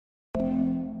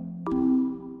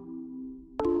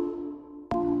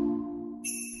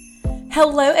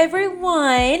Hello,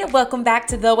 everyone. Welcome back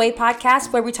to The Way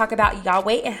Podcast, where we talk about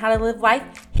Yahweh and how to live life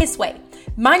His way.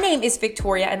 My name is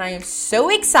Victoria, and I am so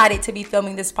excited to be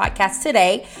filming this podcast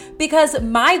today because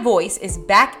my voice is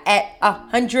back at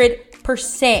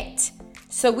 100%.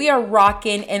 So we are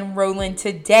rocking and rolling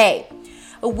today.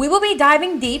 We will be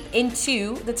diving deep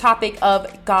into the topic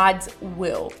of God's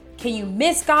will. Can you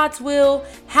miss God's will?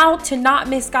 How to not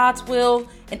miss God's will?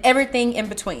 And everything in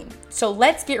between. So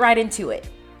let's get right into it.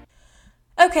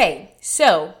 Okay,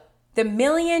 so the $1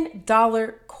 million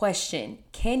question,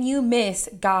 can you miss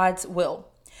God's will?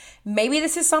 Maybe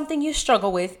this is something you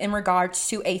struggle with in regards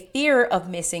to a fear of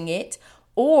missing it,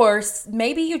 or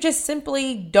maybe you just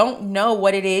simply don't know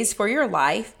what it is for your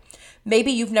life.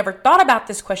 Maybe you've never thought about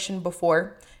this question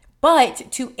before,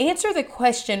 but to answer the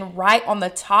question right on the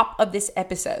top of this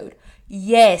episode,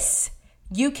 yes,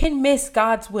 you can miss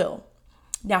God's will.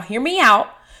 Now hear me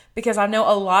out. Because I know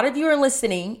a lot of you are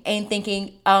listening and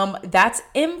thinking, that's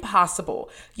impossible.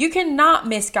 You cannot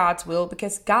miss God's will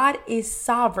because God is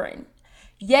sovereign.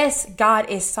 Yes, God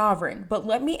is sovereign. But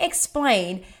let me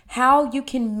explain how you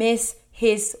can miss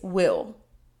His will.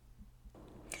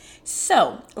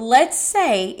 So let's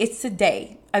say it's the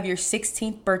day of your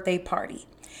 16th birthday party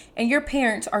and your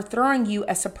parents are throwing you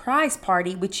a surprise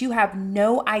party which you have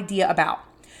no idea about.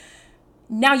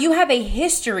 Now you have a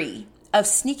history of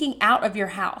sneaking out of your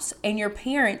house, and your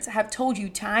parents have told you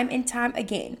time and time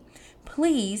again,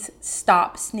 please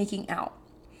stop sneaking out.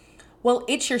 Well,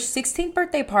 it's your 16th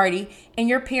birthday party, and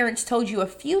your parents told you a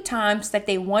few times that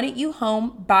they wanted you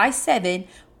home by 7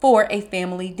 for a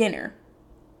family dinner.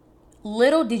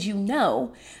 Little did you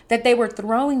know that they were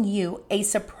throwing you a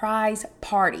surprise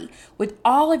party with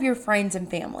all of your friends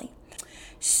and family.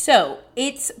 So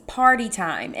it's party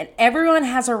time and everyone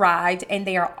has arrived and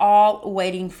they are all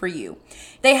waiting for you.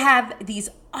 They have these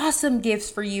awesome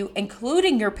gifts for you,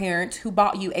 including your parents who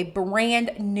bought you a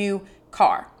brand new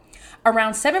car.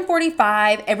 Around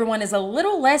 7:45, everyone is a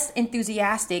little less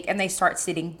enthusiastic and they start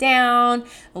sitting down,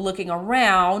 looking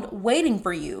around, waiting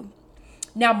for you.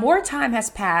 Now more time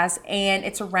has passed and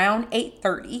it's around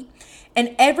 8:30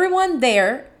 and everyone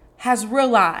there has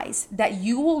realized that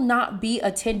you will not be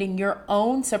attending your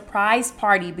own surprise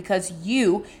party because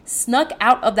you snuck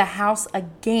out of the house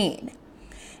again.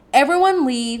 Everyone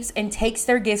leaves and takes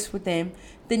their gifts with them.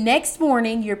 The next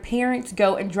morning, your parents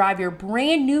go and drive your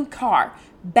brand new car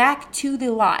back to the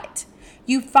lot.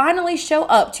 You finally show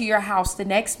up to your house the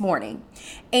next morning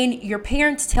and your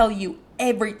parents tell you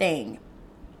everything.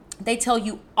 They tell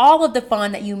you all of the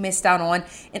fun that you missed out on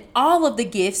and all of the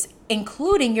gifts,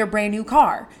 including your brand new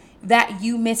car that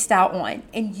you missed out on,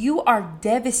 and you are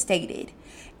devastated.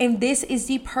 And this is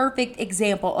the perfect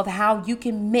example of how you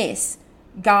can miss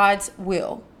God's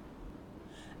will.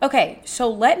 Okay, so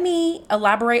let me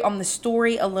elaborate on the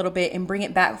story a little bit and bring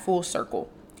it back full circle.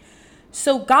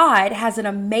 So God has an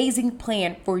amazing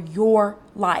plan for your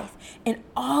life and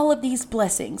all of these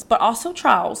blessings, but also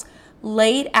trials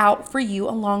laid out for you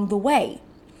along the way.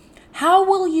 How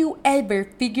will you ever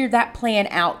figure that plan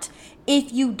out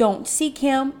if you don't seek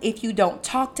Him, if you don't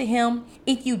talk to Him,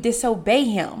 if you disobey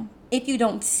Him, if you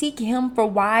don't seek Him for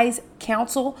wise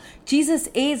counsel? Jesus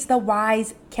is the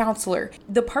wise counselor.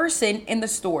 The person in the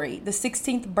story, the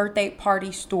 16th birthday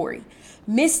party story,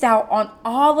 missed out on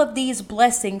all of these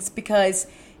blessings because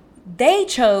they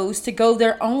chose to go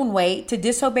their own way, to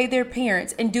disobey their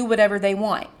parents and do whatever they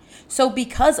want. So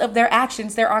because of their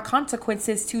actions, there are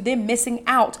consequences to them missing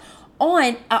out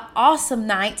on an awesome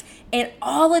night and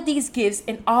all of these gifts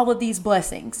and all of these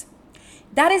blessings.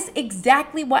 That is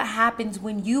exactly what happens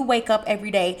when you wake up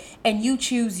every day and you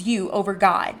choose you over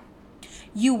God.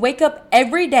 You wake up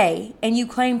every day and you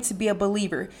claim to be a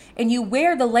believer and you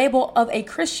wear the label of a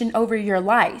Christian over your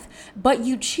life, but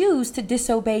you choose to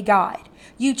disobey God.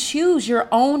 You choose your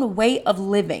own way of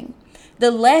living. The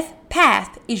left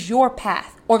path is your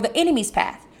path, or the enemy's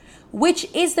path, which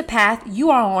is the path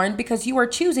you are on because you are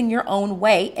choosing your own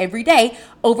way every day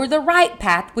over the right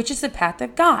path, which is the path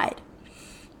of God.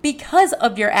 Because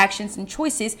of your actions and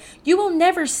choices, you will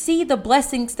never see the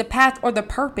blessings, the path, or the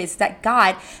purpose that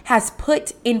God has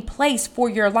put in place for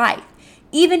your life,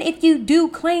 even if you do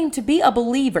claim to be a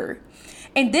believer.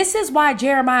 And this is why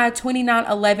Jeremiah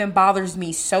 29:11 bothers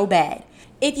me so bad.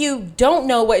 If you don't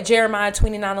know what Jeremiah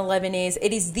 29:11 is,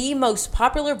 it is the most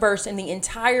popular verse in the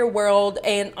entire world,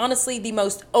 and honestly the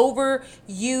most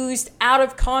overused, out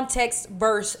of context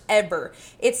verse ever.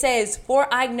 It says, "For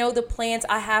I know the plans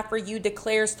I have for you,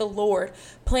 declares the Lord,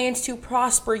 plans to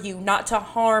prosper you, not to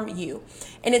harm you."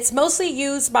 And it's mostly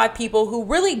used by people who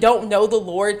really don't know the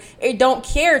Lord or don't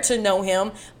care to know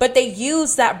him, but they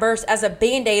use that verse as a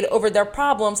band-aid over their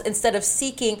problems instead of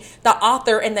seeking the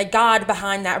author and the God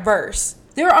behind that verse.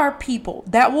 There are people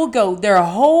that will go their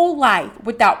whole life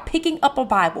without picking up a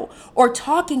Bible or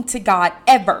talking to God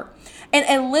ever. And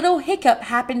a little hiccup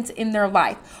happens in their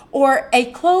life, or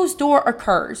a closed door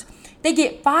occurs. They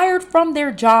get fired from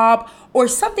their job or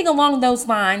something along those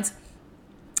lines.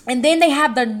 And then they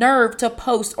have the nerve to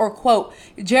post or quote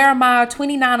Jeremiah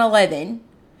 29:11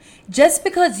 just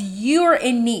because you're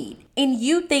in need and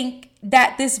you think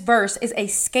that this verse is a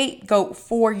scapegoat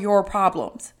for your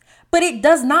problems. But it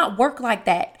does not work like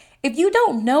that. If you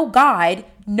don't know God,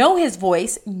 know his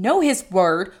voice, know his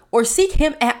word, or seek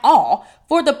him at all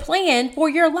for the plan for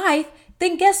your life,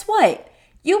 then guess what?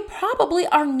 You probably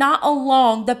are not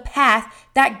along the path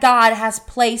that God has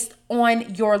placed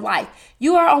on your life.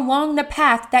 You are along the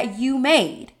path that you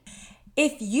made.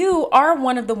 If you are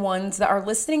one of the ones that are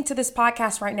listening to this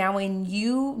podcast right now and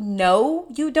you know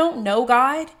you don't know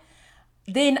God,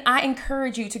 then I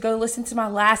encourage you to go listen to my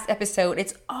last episode.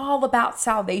 It's all about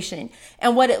salvation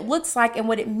and what it looks like and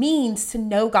what it means to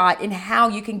know God and how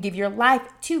you can give your life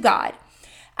to God.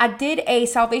 I did a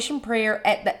salvation prayer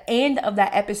at the end of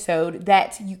that episode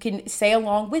that you can say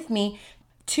along with me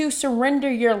to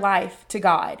surrender your life to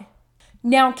God.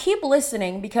 Now keep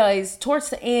listening, because towards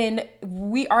the end,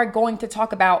 we are going to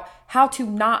talk about how to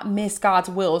not miss God's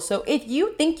will. So if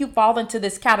you think you fall into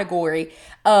this category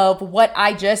of what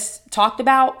I just talked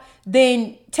about,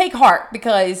 then take heart,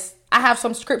 because I have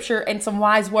some scripture and some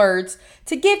wise words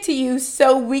to give to you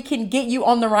so we can get you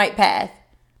on the right path.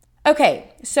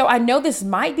 Okay, so I know this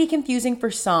might be confusing for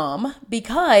some,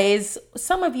 because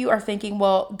some of you are thinking,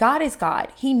 well, God is God.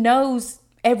 He knows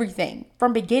everything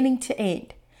from beginning to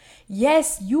end.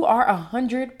 Yes, you are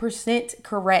 100%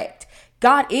 correct.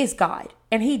 God is God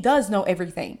and he does know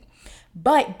everything.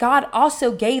 But God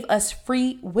also gave us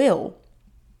free will.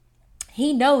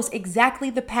 He knows exactly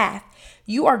the path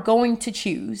you are going to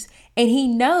choose, and he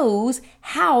knows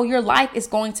how your life is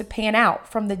going to pan out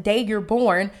from the day you're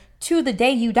born to the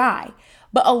day you die.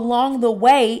 But along the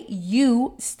way,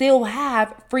 you still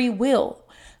have free will.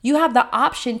 You have the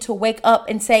option to wake up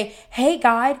and say, "Hey,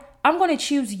 God, I'm going to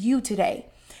choose you today.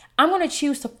 I'm going to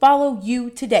choose to follow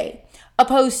you today,"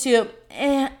 opposed to,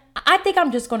 I think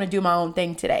I'm just going to do my own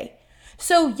thing today.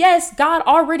 So yes, God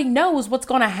already knows what's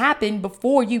going to happen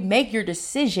before you make your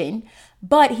decision,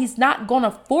 but he's not going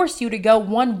to force you to go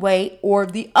one way or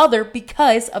the other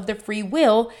because of the free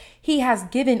will he has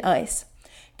given us.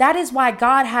 That is why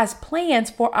God has plans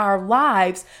for our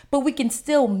lives, but we can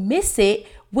still miss it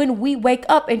when we wake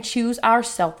up and choose our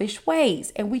selfish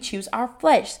ways and we choose our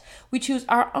flesh. We choose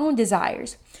our own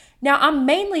desires. Now, I'm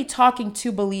mainly talking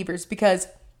to believers, because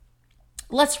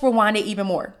let's rewind it even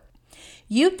more.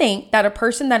 You think that a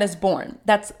person that is born,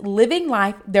 that's living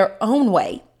life their own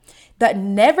way, that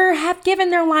never have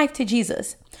given their life to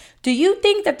Jesus, do you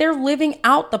think that they're living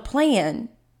out the plan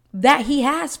that he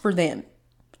has for them?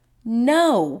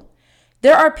 No.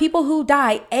 There are people who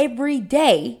die every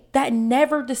day that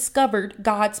never discovered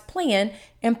God's plan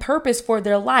and purpose for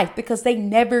their life because they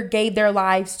never gave their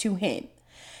lives to him.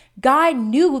 God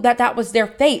knew that that was their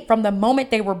fate from the moment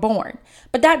they were born,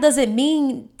 but that doesn't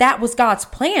mean that was God's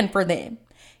plan for them.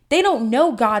 They don't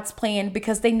know God's plan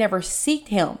because they never sought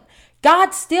him.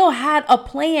 God still had a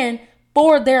plan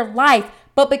for their life,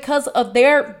 but because of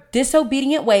their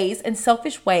disobedient ways and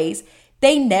selfish ways,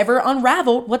 they never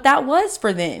unraveled what that was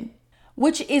for them,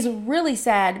 which is really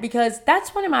sad, because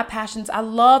that's one of my passions. I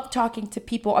love talking to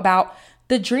people about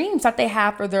the dreams that they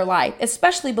have for their life,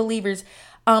 especially believers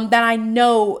that I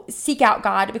know seek out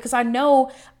God, because I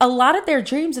know a lot of their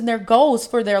dreams and their goals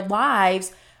for their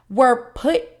lives were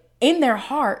put in their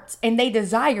hearts and they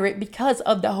desire it because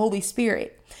of the Holy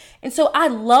Spirit. And so I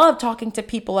love talking to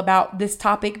people about this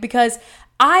topic because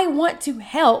I want to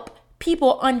help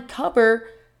people uncover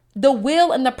the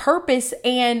will and the purpose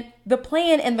and the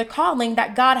plan and the calling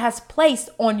that God has placed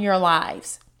on your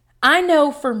lives. I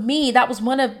know for me, that was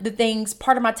one of the things,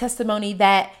 part of my testimony,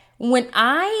 that when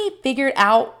I figured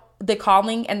out the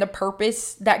calling and the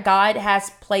purpose that God has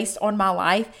placed on my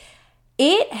life,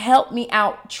 it helped me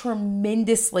out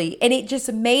tremendously. And it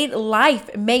just made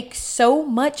life make so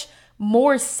much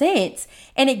more sense.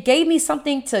 And it gave me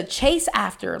something to chase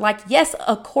after. Like, yes,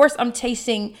 of course, I'm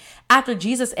chasing after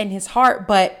Jesus and his heart,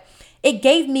 but It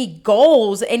gave me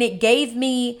goals, and it gave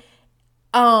me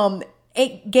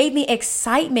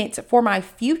excitement for my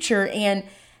future, and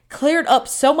cleared up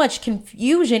so much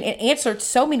confusion and answered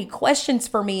so many questions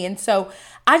for me. And so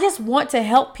I just want to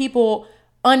help people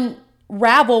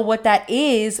unravel what that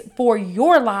is for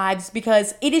your lives,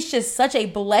 because it is just such a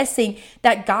blessing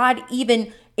that God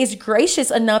even is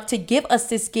gracious enough to give us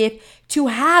this gift to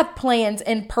have plans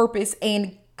and purpose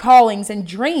and callings and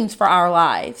dreams for our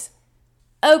lives.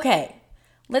 Okay,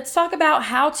 let's talk about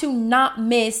how to not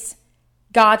miss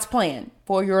God's plan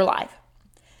for your life.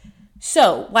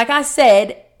 So, like I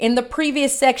said in the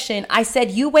previous section, I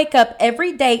said you wake up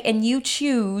every day and you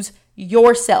choose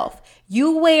yourself.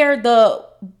 You wear the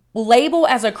label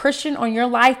as a Christian on your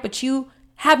life, but you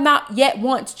have not yet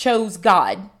once chose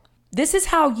God. This is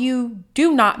how you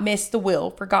do not miss the will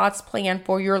for God's plan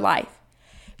for your life.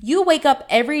 You wake up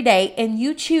every day and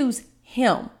you choose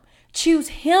Him. Choose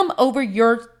Him over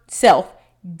yourself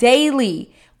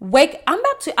daily.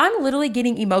 I'm literally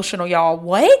getting emotional, y'all.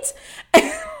 What?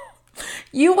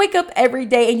 You wake up every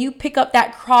day and you pick up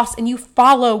that cross and you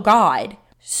follow God.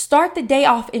 Start the day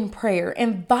off in prayer,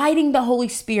 inviting the Holy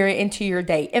Spirit into your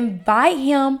day. Invite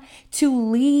Him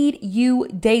to lead you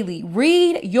daily.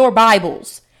 Read your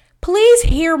Bibles. Please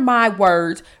hear my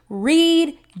words.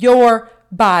 Read your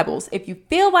Bibles. If you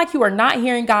feel like you are not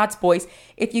hearing God's voice,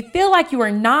 if you feel like you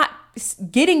are not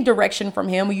getting direction from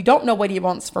Him, or you don't know what He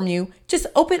wants from you, just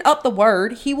open up the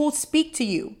Word. He will speak to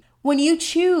you. When you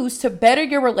choose to better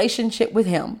your relationship with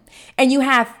Him and you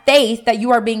have faith that you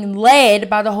are being led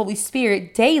by the Holy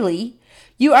Spirit daily,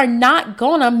 you are not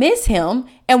gonna miss Him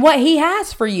and what He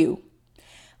has for you.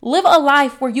 Live a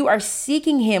life where you are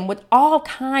seeking Him with all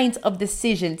kinds of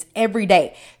decisions every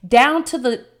day, down to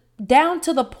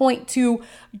the point to,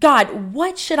 God,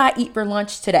 what should I eat for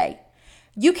lunch today?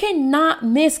 You cannot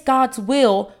miss God's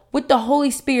will with the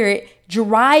Holy Spirit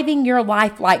driving your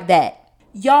life like that.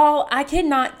 Y'all, I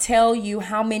cannot tell you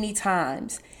how many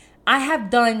times I have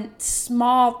done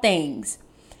small things.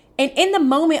 And in the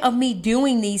moment of me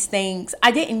doing these things,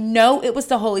 I didn't know it was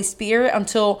the Holy Spirit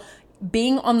until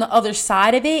being on the other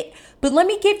side of it. But let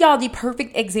me give y'all the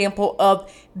perfect example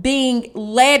of being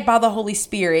led by the Holy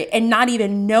Spirit and not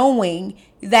even knowing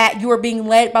that you are being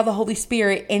led by the Holy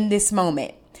Spirit in this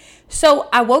moment. So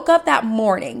I woke up that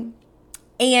morning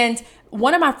and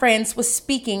one of my friends was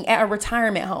speaking at a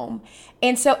retirement home.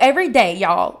 And so every day,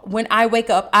 y'all, when I wake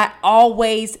up, I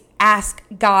always ask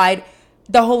God,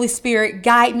 the Holy Spirit,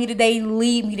 guide me today,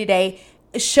 lead me today,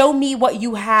 show me what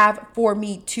you have for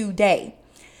me today.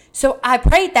 So I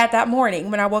prayed that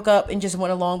morning when I woke up and just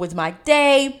went along with my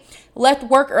day, left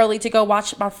work early to go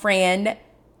watch my friend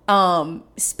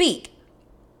speak.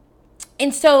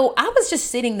 And so I was just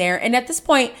sitting there. And at this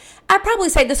point, I'd probably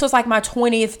say this was like my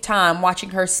 20th time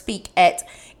watching her speak at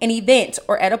an event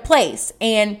or at a place.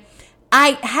 And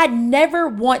I had never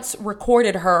once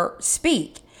recorded her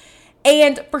speak.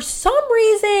 And for some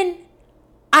reason,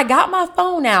 I got my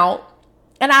phone out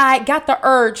and I got the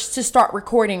urge to start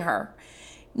recording her.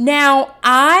 Now,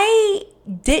 I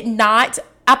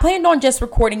planned on just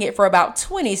recording it for about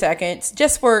 20 seconds,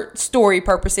 just for story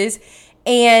purposes,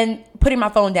 and putting my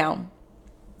phone down.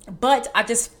 But I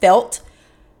just felt,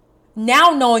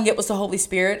 now knowing it was the Holy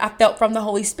Spirit, I felt from the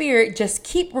Holy Spirit, just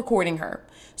keep recording her.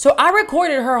 So I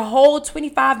recorded her whole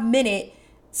 25-minute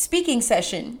speaking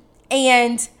session.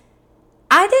 And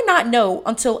I did not know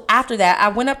until after that. I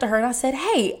went up to her and I said,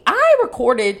 hey, I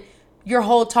recorded your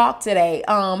whole talk today.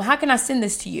 How can I send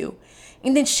this to you?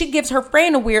 And then she gives her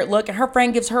friend a weird look and her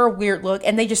friend gives her a weird look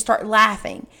and they just start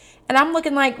laughing. And I'm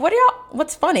looking like,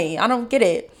 what's funny? I don't get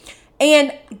it.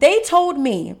 And they told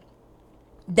me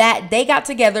that they got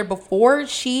together before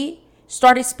she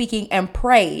started speaking and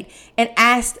prayed and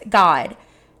asked God,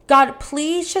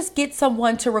 please just get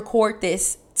someone to record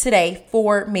this today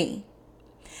for me.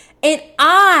 And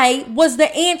I was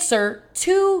the answer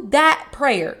to that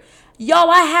prayer. Y'all,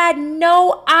 I had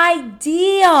no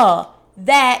idea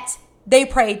that they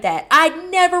prayed that. I'd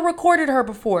never recorded her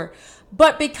before.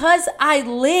 But because I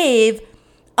live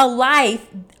a life,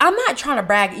 I'm not trying to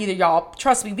brag either, y'all.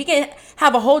 Trust me, we can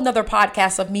have a whole nother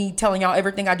podcast of me telling y'all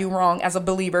everything I do wrong as a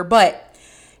believer. But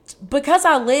because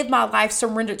I live my life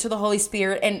surrendered to the Holy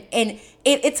Spirit, and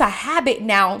it's a habit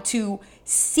now to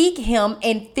seek Him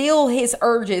and feel His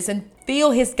urges and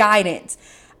feel His guidance,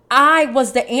 I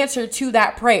was the answer to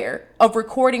that prayer of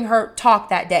recording her talk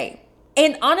that day.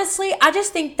 And honestly, I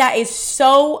just think that is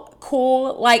so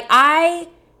cool. Like, I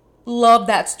love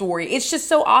that story. It's just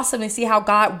so awesome to see how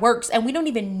God works, and we don't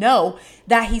even know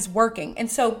that He's working. And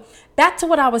so back to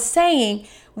what I was saying,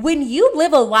 when you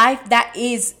live a life that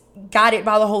is guided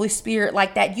by the Holy Spirit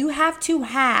like that, you have to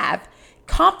have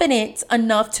confidence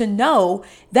enough to know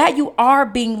that you are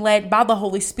being led by the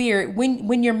Holy Spirit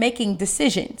when you're making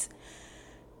decisions.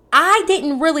 I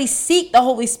didn't really seek the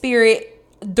Holy Spirit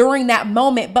during that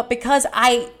moment, but because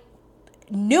I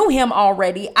knew him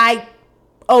already, I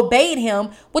obeyed him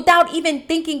without even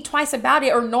thinking twice about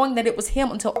it or knowing that it was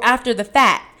him until after the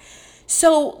fact.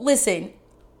 So listen,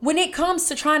 when it comes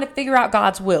to trying to figure out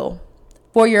God's will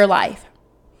for your life,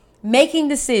 making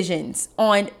decisions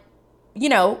on,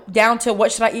 down to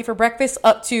what should I eat for breakfast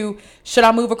up to should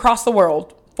I move across the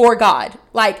world for God?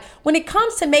 Like when it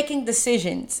comes to making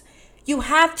decisions, you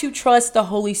have to trust the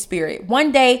Holy Spirit.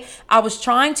 One day I was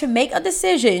trying to make a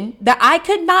decision that I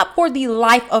could not for the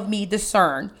life of me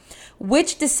discern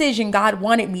which decision God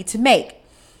wanted me to make.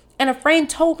 And a friend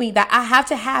told me that I have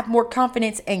to have more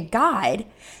confidence in God,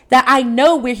 that I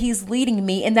know where he's leading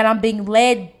me and that I'm being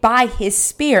led by his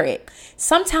Spirit.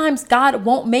 Sometimes God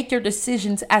won't make your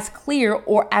decisions as clear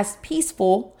or as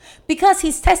peaceful because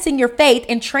he's testing your faith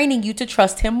and training you to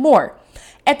trust him more.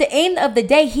 At the end of the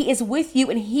day, he is with you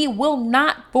and he will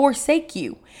not forsake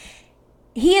you.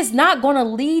 He is not going to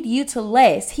lead you to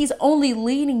less. He's only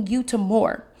leading you to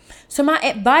more. So my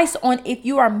advice on if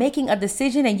you are making a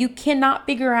decision and you cannot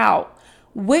figure out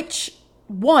which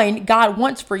one God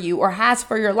wants for you or has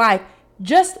for your life,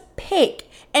 just pick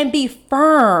and be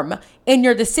firm in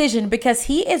your decision because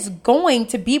he is going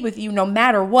to be with you no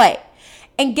matter what.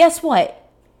 And guess what?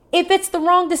 If it's the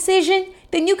wrong decision,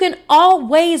 then you can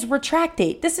always retract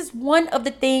it. This is one of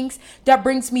the things that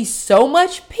brings me so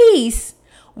much peace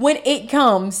when it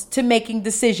comes to making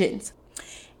decisions.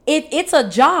 If it's a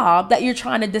job that you're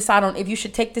trying to decide on if you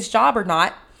should take this job or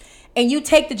not, and you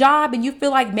take the job and you feel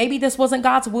like maybe this wasn't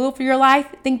God's will for your life,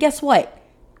 then guess what?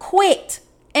 Quit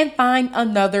and find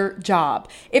another job.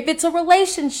 If it's a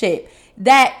relationship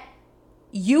that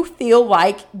you feel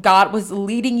like God was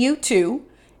leading you to,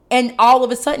 and all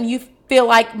of a sudden you feel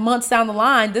like months down the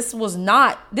line, this is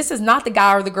not the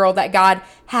guy or the girl that God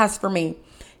has for me,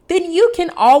 then you can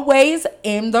always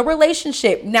end the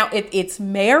relationship. Now, if it's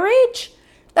marriage,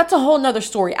 that's a whole nother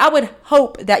story. I would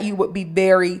hope that you would be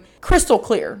very crystal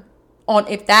clear on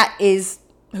if that is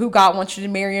who God wants you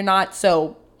to marry or not.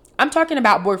 So I'm talking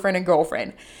about boyfriend and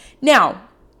girlfriend. Now,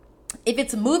 if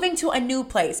it's moving to a new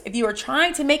place, if you are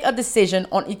trying to make a decision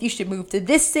on if you should move to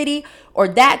this city or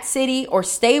that city or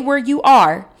stay where you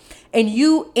are, and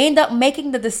you end up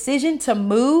making the decision to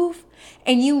move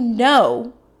and you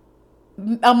know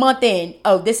a month in,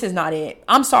 oh, this is not it.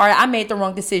 I'm sorry, I made the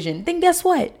wrong decision. Then guess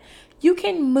what? You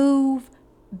can move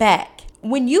back.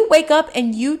 When you wake up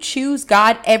and you choose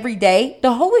God every day,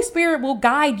 the Holy Spirit will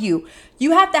guide you.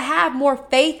 You have to have more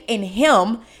faith in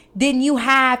him than you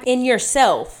have in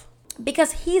yourself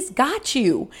because he's got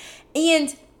you.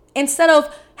 And instead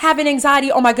of having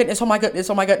anxiety, oh my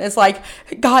goodness, like,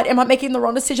 God, am I making the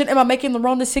wrong decision? Am I making the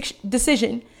wrong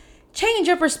decision? Change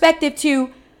your perspective to,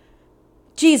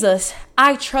 Jesus,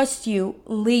 I trust you.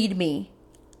 Lead me.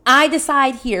 I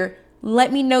decide here.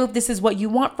 Let me know if this is what you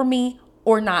want from me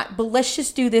or not. But let's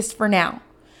just do this for now.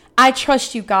 I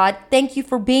trust you, God. Thank you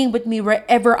for being with me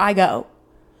wherever I go.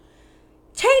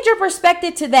 Change your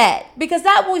perspective to that because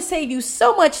that will save you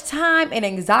so much time and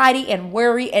anxiety and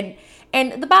worry.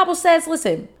 And the Bible says,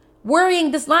 listen, worrying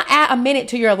does not add a minute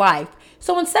to your life.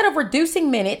 So instead of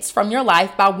reducing minutes from your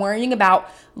life by worrying about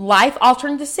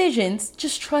life-altering decisions,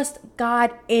 just trust God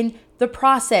in the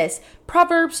process.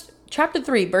 Proverbs Chapter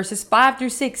 3, verses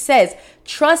 5-6 says,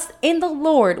 trust in the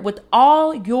Lord with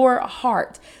all your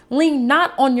heart. Lean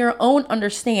not on your own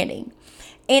understanding.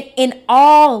 And in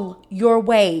all your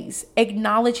ways,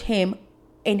 acknowledge him,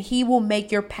 and he will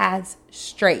make your paths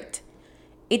straight.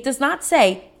 It does not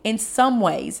say, in some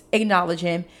ways, acknowledge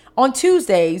him. On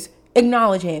Tuesdays,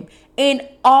 acknowledge him. In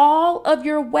all of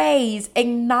your ways,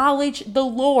 acknowledge the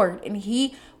Lord, and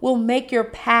he will make your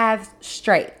paths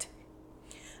straight.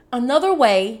 Another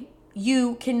way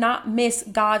you cannot miss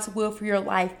God's will for your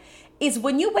life is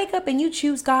when you wake up and you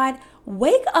choose God,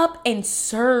 wake up and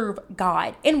serve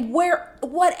God in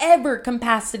whatever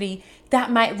capacity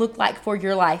that might look like for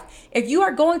your life. If you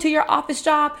are going to your office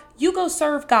job, you go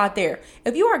serve God there.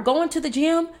 If you are going to the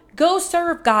gym, go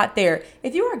serve God there.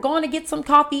 If you are going to get some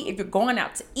coffee, if you're going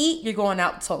out to eat, you're going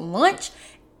out to lunch,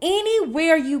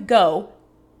 anywhere you go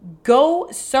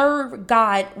serve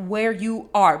God where you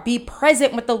are. Be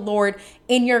present with the Lord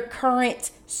in your current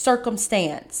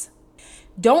circumstance.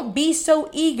 Don't be so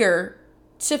eager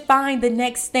to find the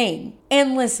next thing.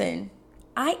 And listen,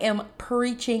 I am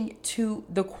preaching to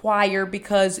the choir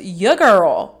because your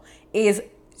girl is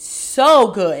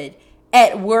so good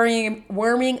at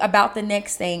worrying about the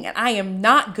next thing. And I am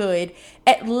not good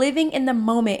at living in the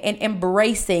moment and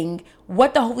embracing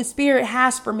what the Holy Spirit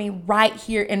has for me right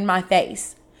here in my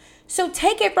face. So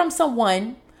take it from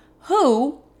someone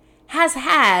who has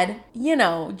had,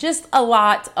 just a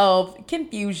lot of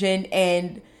confusion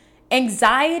and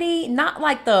anxiety, not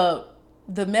like the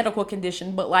medical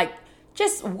condition, but like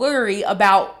just worry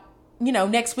about,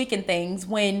 next week and things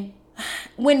when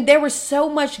there was so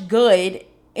much good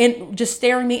in just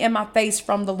staring me in my face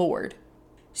from the Lord.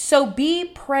 So be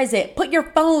present. Put your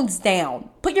phones down.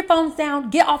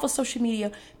 Get off of social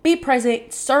media. Be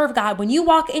present. Serve God. When you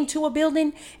walk into a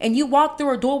building and you walk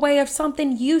through a doorway of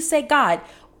something, you say, God,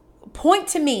 point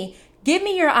to me. Give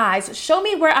me your eyes. Show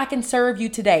me where I can serve you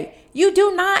today. You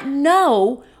do not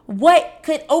know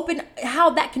how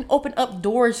that can open up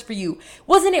doors for you.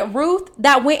 Wasn't it Ruth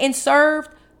that went and served?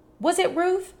 Was it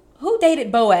Ruth? Who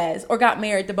dated Boaz or got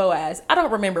married to Boaz? I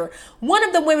don't remember. One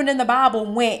of the women in the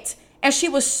Bible went and she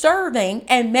was serving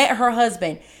and met her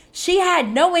husband. She had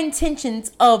no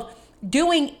intentions of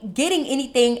getting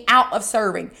anything out of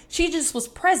serving. She just was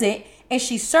present and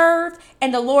she served,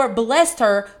 and the Lord blessed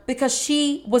her because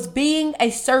she was being a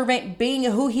servant, being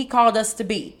who he called us to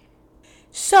be.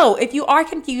 So if you are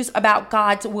confused about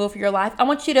God's will for your life, I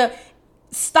want you to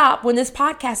stop when this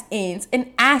podcast ends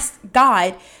and ask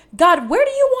God, where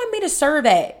do you want me to serve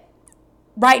at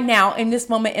right now in this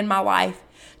moment in my life?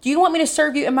 Do you want me to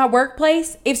serve you in my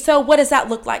workplace? If so, what does that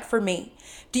look like for me?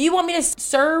 Do you want me to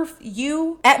serve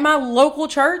you at my local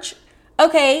church?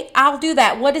 Okay, I'll do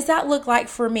that. What does that look like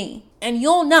for me? And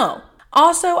you'll know.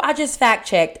 Also, I just fact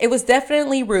checked. It was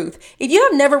definitely Ruth. If you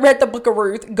have never read the book of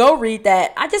Ruth, go read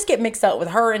that. I just get mixed up with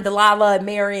her and Delilah and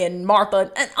Mary and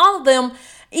Martha and all of them,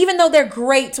 even though they're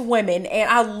great women. And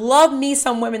I love me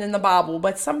some women in the Bible,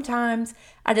 but sometimes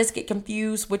I just get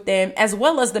confused with them as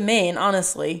well as the men,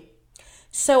 honestly.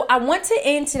 So I want to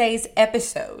end today's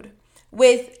episode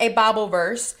with a Bible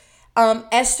verse,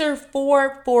 Esther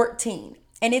 4:14.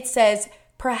 And it says,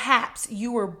 perhaps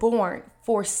you were born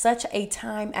for such a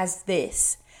time as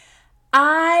this.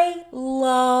 I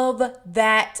love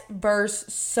that verse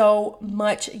so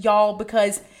much, y'all,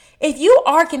 because if you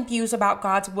are confused about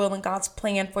God's will and God's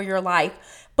plan for your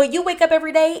life, but you wake up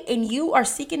every day and you are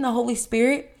seeking the Holy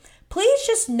Spirit, please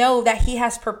just know that he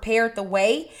has prepared the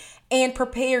way and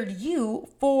prepared you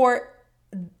for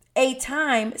a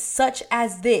time such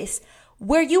as this.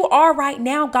 Where you are right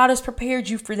now, God has prepared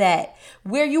you for that.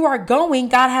 Where you are going,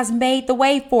 God has made the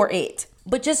way for it.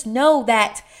 But just know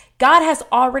that God has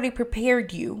already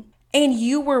prepared you, and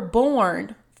you were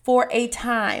born for a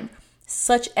time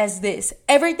such as this.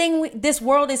 Everything this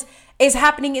world is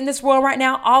happening in this world right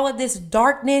now, all of this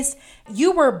darkness,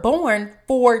 you were born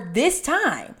for this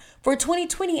time, for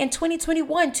 2020 and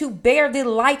 2021, to bear the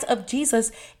light of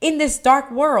Jesus in this dark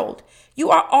world.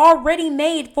 You are already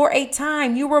made for a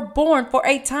time. You were born for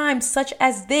a time such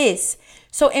as this.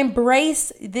 So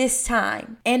embrace this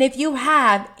time. And if you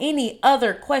have any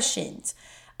other questions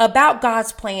about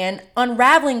God's plan,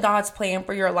 unraveling God's plan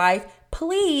for your life,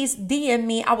 please DM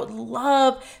me. I would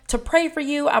love to pray for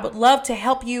you. I would love to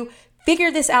help you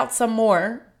figure this out some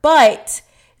more. But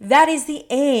that is the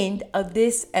end of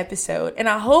this episode. And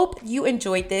I hope you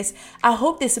enjoyed this. I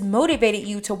hope this motivated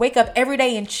you to wake up every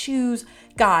day and choose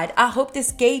God. I hope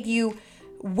this gave you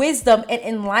wisdom and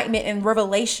enlightenment and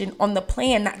revelation on the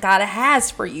plan that God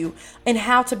has for you and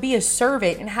how to be a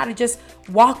servant and how to just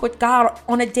walk with God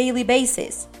on a daily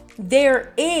basis.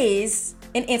 There is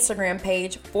an Instagram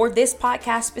page for this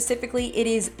podcast specifically. It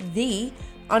is the_way_pod.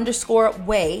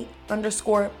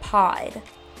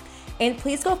 And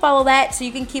please go follow that so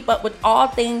you can keep up with all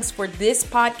things for this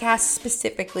podcast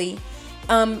specifically.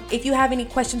 If you have any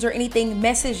questions or anything,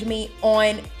 message me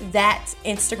on that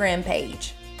Instagram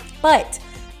page. But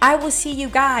I will see you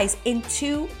guys in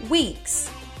 2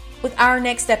 weeks with our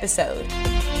next episode.